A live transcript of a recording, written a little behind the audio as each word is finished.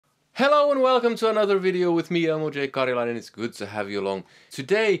Hello and welcome to another video with me, Elmo J. Karilainen, and it's good to have you along.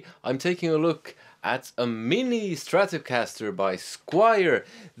 Today I'm taking a look at a mini Stratocaster by Squier.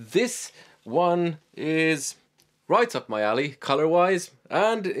 This one is right up my alley, color-wise,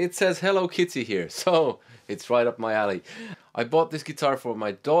 and it says Hello Kitty here, so it's right up my alley. I bought this guitar for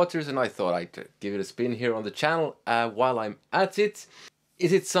my daughters and I thought I'd give it a spin here on the channel while I'm at it.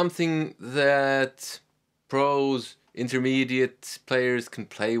 Is it something that pros, intermediate players can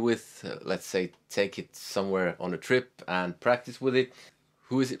play with? Let's say take it somewhere on a trip and practice with it.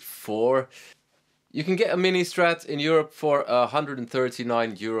 Who is it for? You can get a mini Strat in Europe for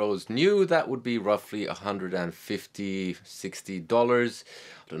 139 euros new. That would be roughly $150, $60.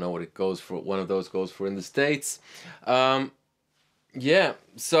 I don't know what it goes for. One of those goes for in the States. Yeah,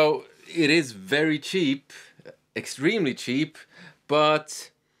 so it is very cheap, extremely cheap,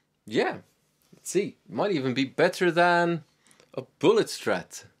 but yeah. Let's see, it might even be better than a bullet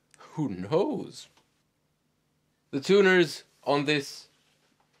Strat. Who knows? The tuners on this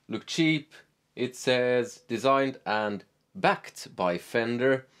look cheap. It says designed and backed by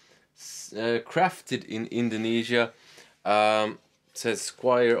Fender, crafted in Indonesia. It says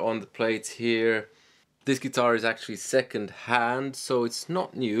Squier on the plate here. This guitar is actually second hand, so it's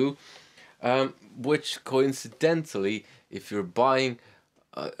not new. Which coincidentally, if you're buying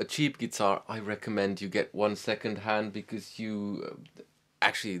a cheap guitar, I recommend you get one second hand, because you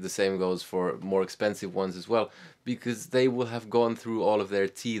actually the same goes for more expensive ones as well, because they will have gone through all of their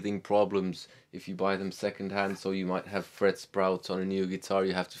teething problems if you buy them second hand. So you might have fret sprouts on a new guitar,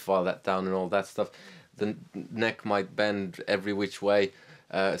 you have to file that down and all that stuff. The neck might bend every which way,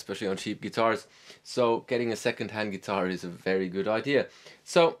 especially on cheap guitars. So getting a second hand guitar is a very good idea.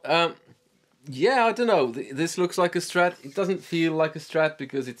 So yeah, I don't know. This looks like a Strat. It doesn't feel like a Strat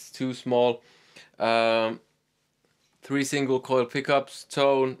because it's too small. 3 single coil pickups,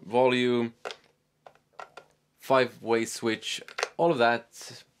 tone, volume, 5-way switch, all of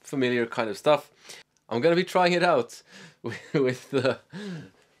that familiar kind of stuff. I'm gonna be trying it out with the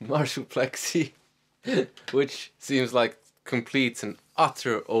Marshall Plexi, which seems like complete and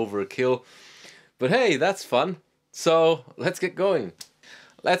utter overkill. But hey, that's fun. So let's get going.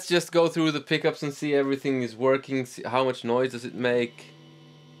 Let's just go through the pickups and see everything is working. See how much noise does it make.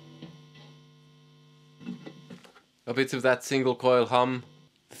 A bit of that single coil hum.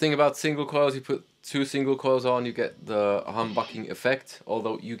 The thing about single coils, you put 2 single coils on, you get the humbucking effect,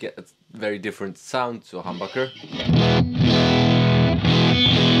 although you get a very different sound to a humbucker.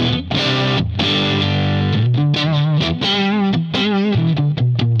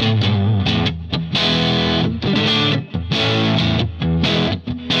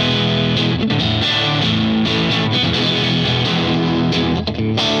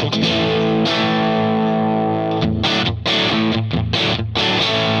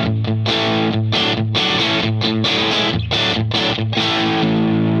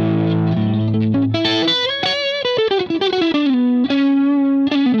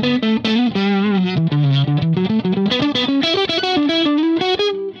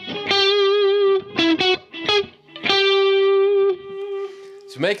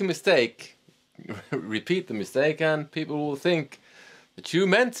 Make a mistake, repeat the mistake, and people will think that you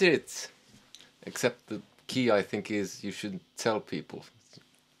meant it. Except the key, I think, is you shouldn't tell people.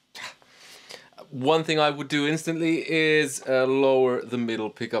 One thing I would do instantly is lower the middle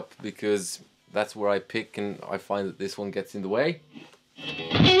pickup, because that's where I pick, and I find that this one gets in the way.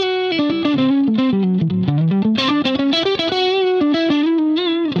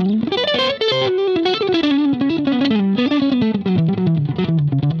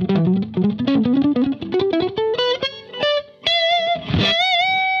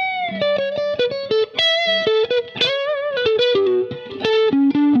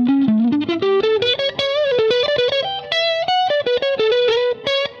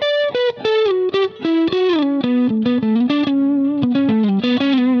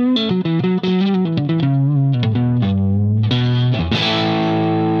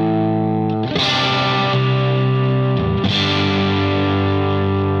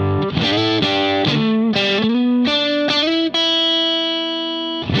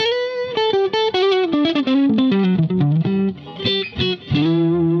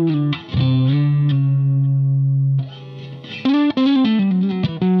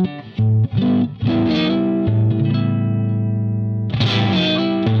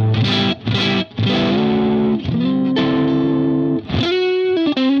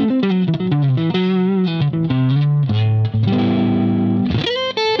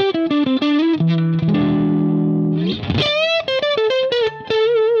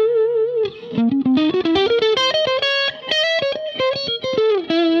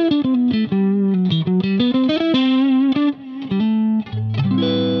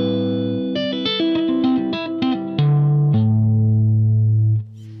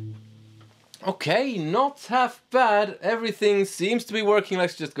 not half bad. Everything seems to be working.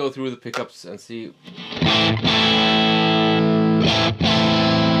 Let's just go through the pickups and see.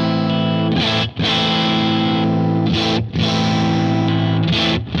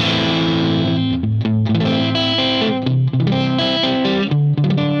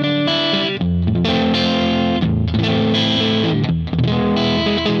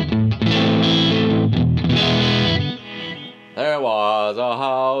 There was a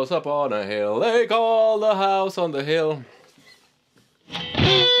house upon a hill, they called the house on the hill.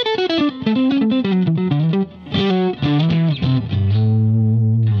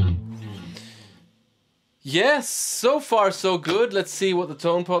 Yes, so far so good. Let's see what the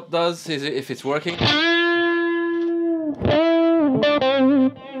tone pot does, if it's working.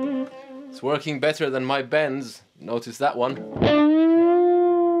 It's working better than my bends. Notice that one.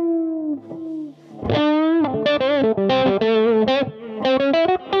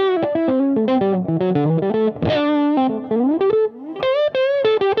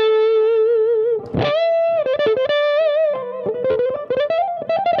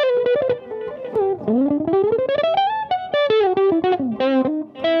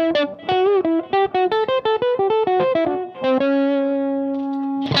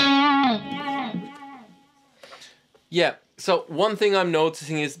 Yeah, so one thing I'm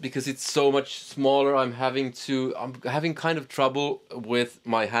noticing is because it's so much smaller, I'm having kind of trouble with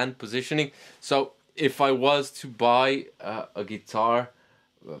my hand positioning. So if I was to buy a guitar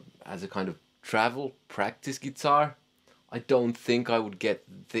as a kind of travel practice guitar, I don't think I would get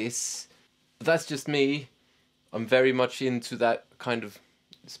this. But that's just me. I'm very much into that kind of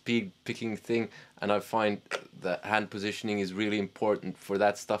speed picking thing, and I find that hand positioning is really important for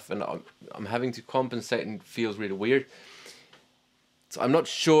that stuff, and I'm having to compensate, and it feels really weird. So I'm not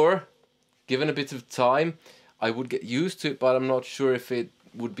sure, given a bit of time, I would get used to it, but I'm not sure if it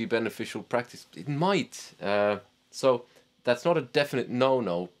would be beneficial practice. It might. So that's not a definite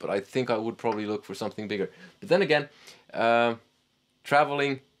no-no, but I think I would probably look for something bigger. But then again,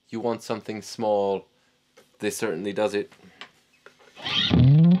 traveling, you want something small. This certainly does it.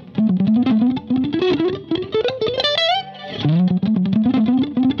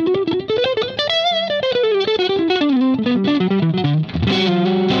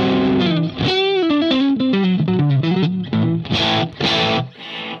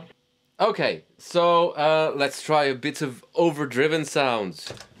 Okay, so let's try a bit of overdriven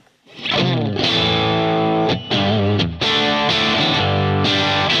sounds.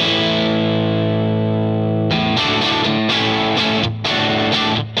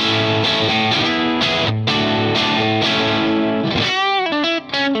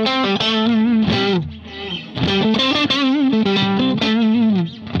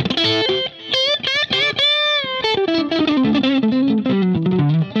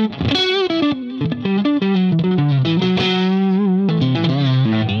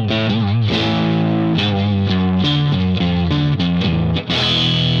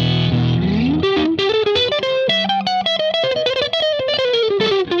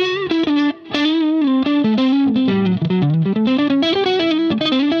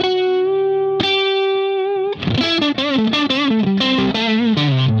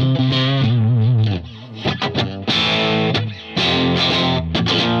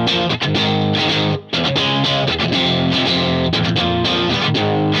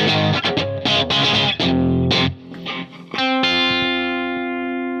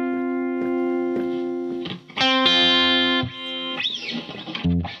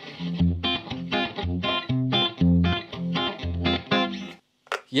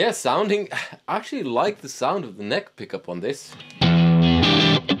 Yeah, sounding, I actually like the sound of the neck pickup on this.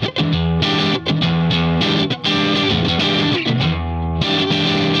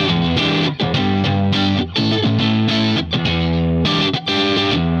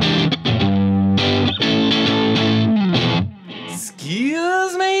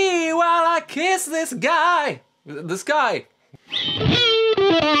 Excuse me while I kiss this guy. This guy.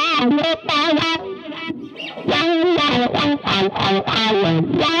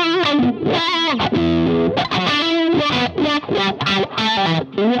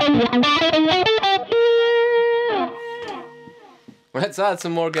 Let's add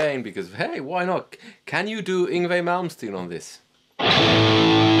some more gain because, hey, why not? Can you do Yngwie Malmsteen on this?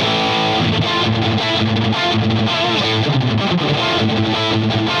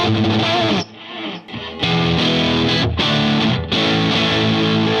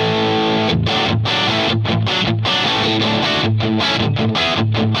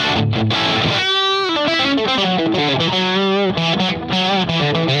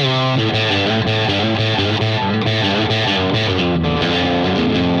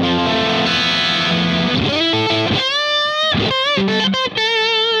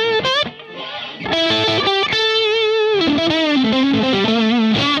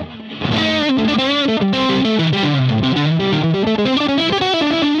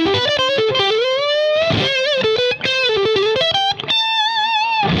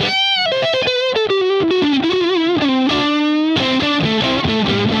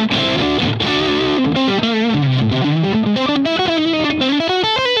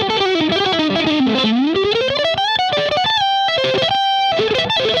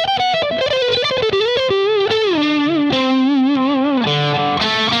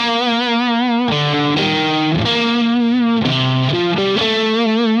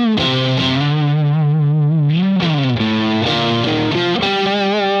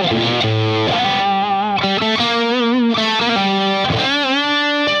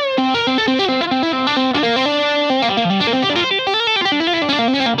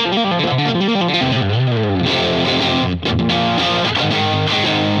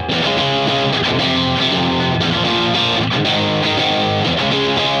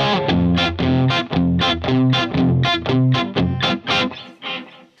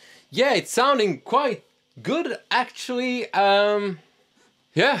 yeah, it's sounding quite good actually.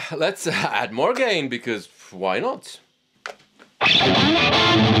 Yeah, let's add more gain because why not?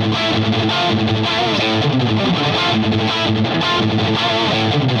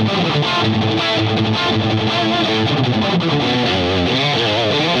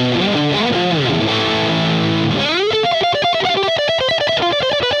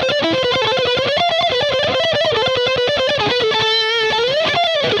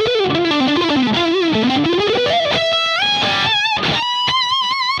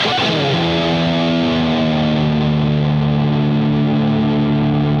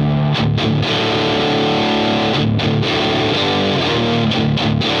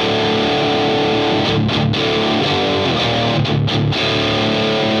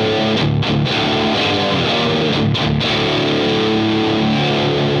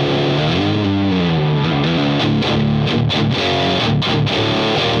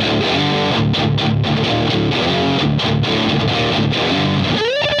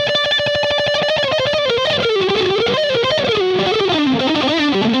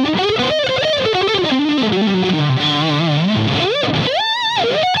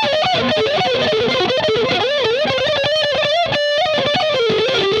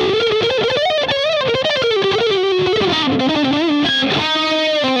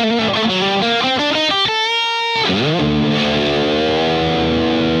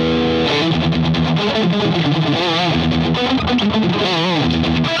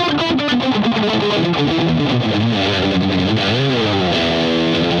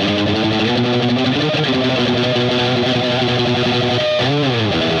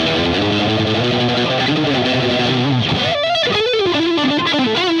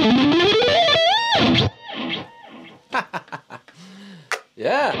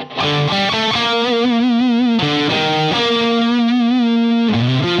 Yeah.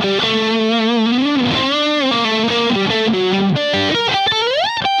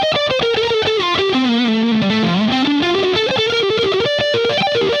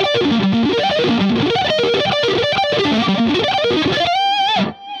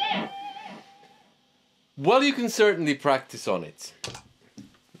 Well, you can certainly practice on it.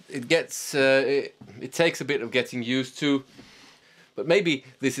 It gets, it takes a bit of getting used to, but maybe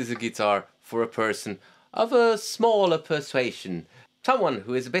this is a guitar for a person of a smaller persuasion. Someone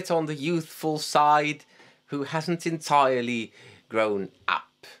who is a bit on the youthful side, who hasn't entirely grown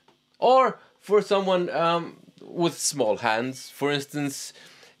up. Or for someone with small hands, for instance,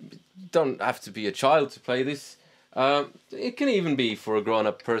 don't have to be a child to play this. It can even be for a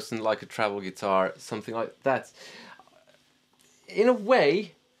grown-up person, like a travel guitar, something like that. In a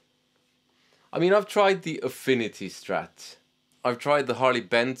way, I mean, I've tried the Affinity Strat. I've tried the Harley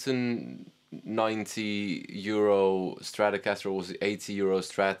Benton €90 Stratocaster, or was it €80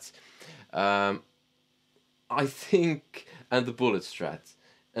 Strat? I think, and the Bullet Strat.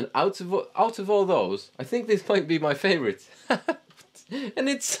 And out of all those, I think this might be my favorite. And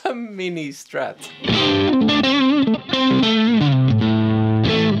it's a mini Strat.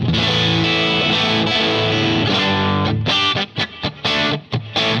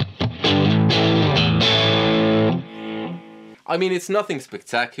 I mean, it's nothing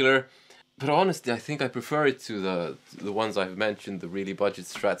spectacular, but honestly, I think I prefer it to the ones I've mentioned, the really budget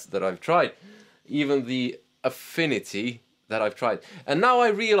Strats that I've tried. Even the Affinity that I've tried. And now I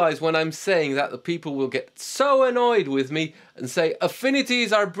realize when I'm saying that, the people will get so annoyed with me and say,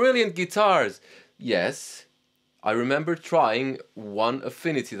 Affinities are brilliant guitars. Yes, I remember trying one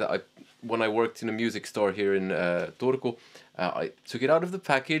Affinity that when I worked in a music store here in Turku. I took it out of the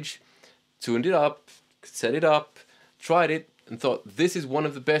package, tuned it up, set it up, tried it, and thought, this is one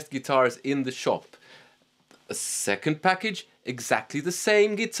of the best guitars in the shop. A second package, exactly the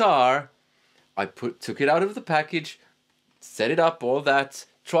same guitar. I took it out of the package, set it up, all that,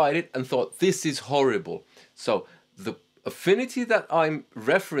 tried it, and thought, this is horrible. So the Affinity that I'm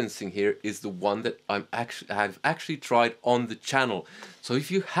referencing here is the one that I've actually tried on the channel. So if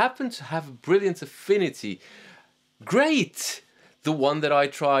you happen to have a brilliant Affinity, great! The one that I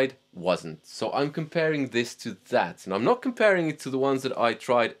tried wasn't. So I'm comparing this to that. And I'm not comparing it to the ones that I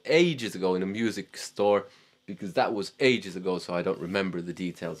tried ages ago in a music store, because that was ages ago, so I don't remember the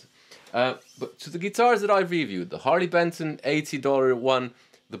details. But to the guitars that I've reviewed, the Harley Benton $80 one,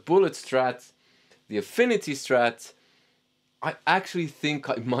 the Bullet Strat, the Affinity Strat, I actually think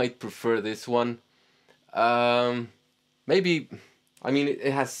I might prefer this one. Maybe, I mean,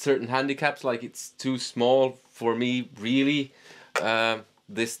 it has certain handicaps, like it's too small for me, really.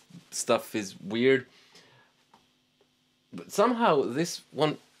 This stuff is weird. But somehow this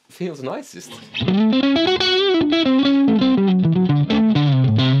one feels nicest.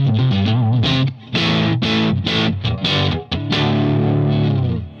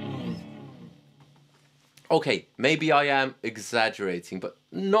 Okay, maybe I am exaggerating, but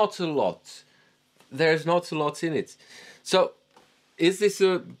not a lot. There's not a lot in it. So, is this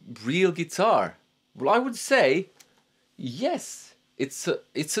a real guitar? Well, I would say yes. It's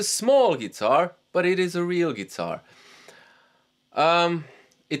a small guitar, but it is a real guitar.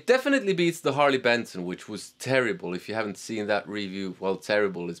 It definitely beats the Harley Benton, which was terrible. If you haven't seen that review, well,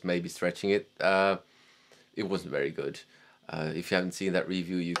 terrible is maybe stretching it. It wasn't very good. If you haven't seen that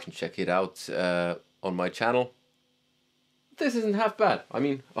review, you can check it out on my channel. This isn't half bad. I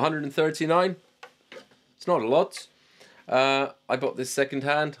mean, 139. It's not a lot. I bought this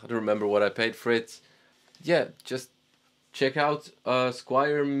secondhand. I don't remember what I paid for it. Yeah, just check out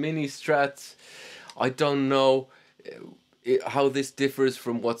Squier Mini Strat. I don't know how this differs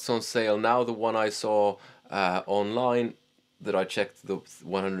from what's on sale now. The one I saw online that I checked, the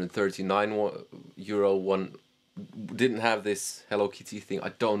 139 euro one, didn't have this Hello Kitty thing. I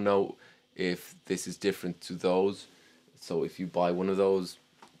don't know if this is different to those. So if you buy one of those,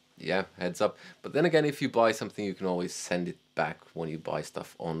 yeah, heads up. But then again, if you buy something, you can always send it back when you buy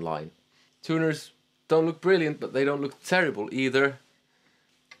stuff online. Tuners don't look brilliant, but they don't look terrible either.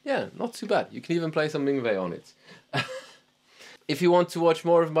 Yeah, not too bad. You can even play some Mingwei on it. If you want to watch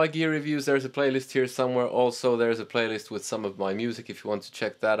more of my gear reviews, there's a playlist here somewhere. Also, there's a playlist with some of my music if you want to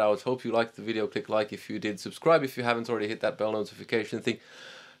check that out. Hope you liked the video. Click like if you did. Subscribe if you haven't already. Hit that bell notification thing.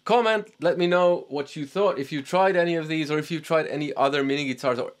 Comment, let me know what you thought. If you tried any of these, or if you've tried any other mini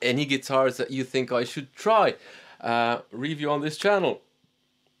guitars, or any guitars that you think I should try, review on this channel.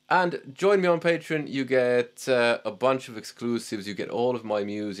 And join me on Patreon. You get a bunch of exclusives. You get all of my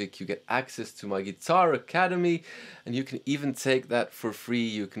music. You get access to my Guitar Academy. And you can even take that for free.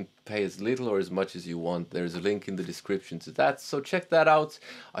 You can pay as little or as much as you want. There's a link in the description to that. So check that out.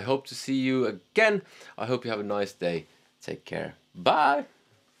 I hope to see you again. I hope you have a nice day. Take care. Bye.